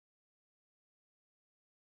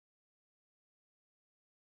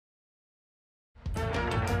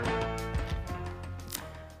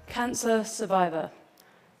Cancer survivor.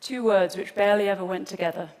 Two words which barely ever went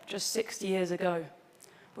together just 60 years ago,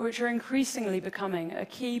 but which are increasingly becoming a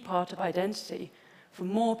key part of identity for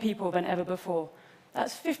more people than ever before.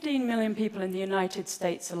 That's 15 million people in the United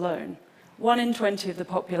States alone, 1 in 20 of the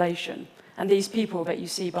population, and these people that you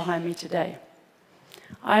see behind me today.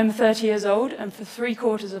 I am 30 years old, and for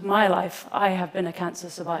 3/4 of my life, I have been a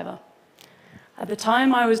cancer survivor. At the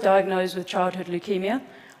time I was diagnosed with childhood leukemia,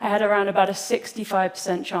 I had around about a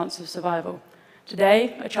 65% chance of survival.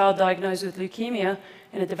 Today, a child diagnosed with leukemia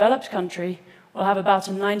in a developed country will have about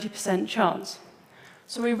a 90% chance.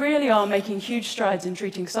 So we really are making huge strides in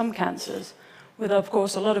treating some cancers, with, of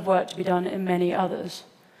course, a lot of work to be done in many others.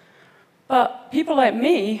 But people like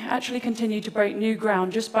me actually continue to break new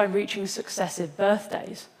ground just by reaching successive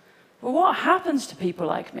birthdays. But what happens to people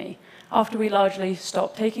like me after we largely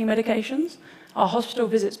stop taking medications, our hospital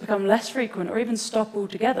visits become less frequent or even stop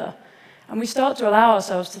altogether, and we start to allow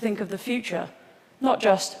ourselves to think of the future, not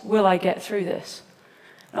just, will I get through this?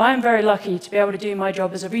 Now, I am very lucky to be able to do my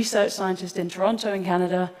job as a research scientist in Toronto in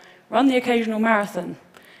Canada, run the occasional marathon,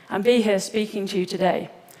 and be here speaking to you today.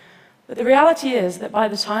 But the reality is that by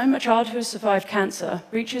the time a child who has survived cancer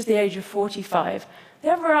reaches the age of 45, they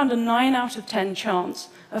have around a 9 out of 10 chance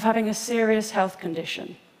of having a serious health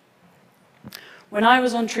condition. When I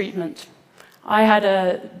was on treatment, I had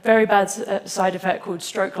a very bad side effect called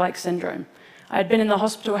stroke-like syndrome. I had been in the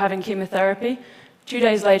hospital having chemotherapy. 2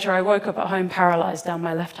 days later, I woke up at home paralyzed down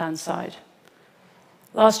my left-hand side.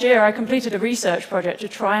 Last year, I completed a research project to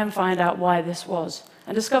try and find out why this was,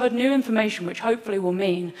 and discovered new information which hopefully will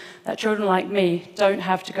mean that children like me don't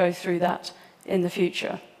have to go through that in the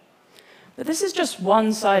future. But this is just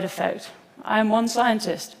one side effect. I am one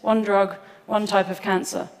scientist, one drug, one type of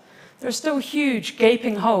cancer. There are still huge,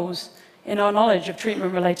 gaping holes in our knowledge of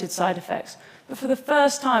treatment-related side effects. But for the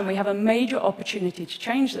first time, we have a major opportunity to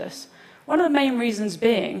change this. One of the main reasons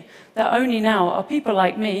being that only now are people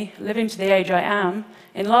like me, living to the age I am,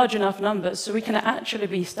 in large enough numbers so we can actually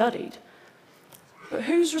be studied. But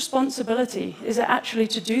whose responsibility is it actually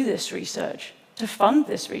to do this research, to fund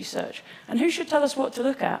this research? And who should tell us what to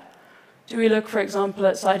look at? Do we look, for example,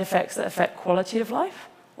 at side effects that affect quality of life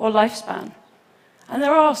or lifespan? And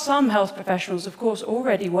there are some health professionals, of course,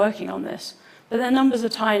 already working on this, but their numbers are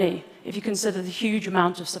tiny if you consider the huge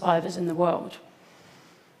amount of survivors in the world.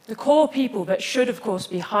 The core people that should, of course,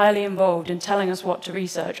 be highly involved in telling us what to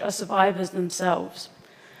research are survivors themselves.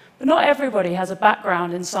 But not everybody has a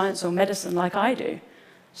background in science or medicine like I do.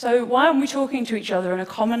 So why aren't we talking to each other in a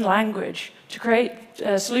common language to create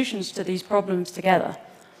solutions to these problems together?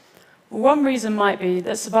 Well, one reason might be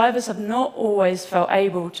that survivors have not always felt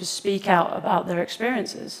able to speak out about their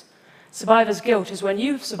experiences. Survivor's guilt is when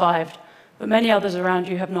you've survived, but many others around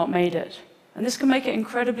you have not made it. And this can make it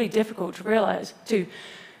incredibly difficult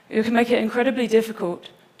it can make it incredibly difficult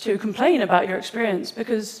to complain about your experience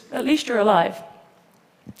because at least you're alive.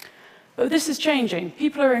 But this is changing.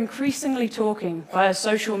 People are increasingly talking via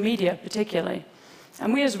social media particularly.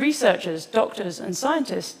 And we as researchers, doctors, and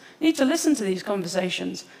scientists need to listen to these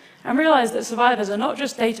conversations and realize that survivors are not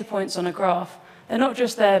just data points on a graph. They're not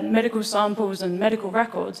just their medical samples and medical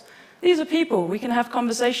records. These are people we can have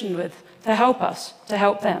conversation with to help us, to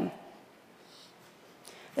help them.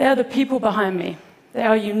 They are the people behind me. They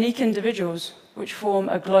are unique individuals which form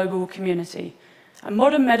a global community. And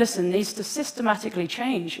modern medicine needs to systematically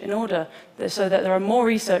change in order so that there are more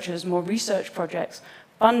researchers, more research projects,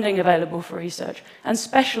 funding available for research, and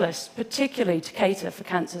specialists, particularly to cater for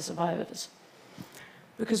cancer survivors.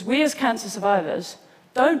 Because we as cancer survivors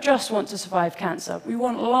don't just want to survive cancer. We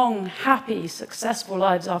want long, happy, successful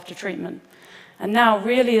lives after treatment. And now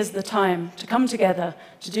really is the time to come together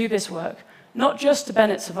to do this work, not just to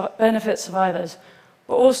benefit survivors,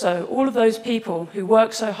 but also all of those people who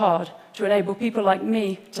work so hard to enable people like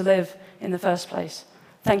me to live in the first place.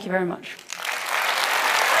 Thank you very much.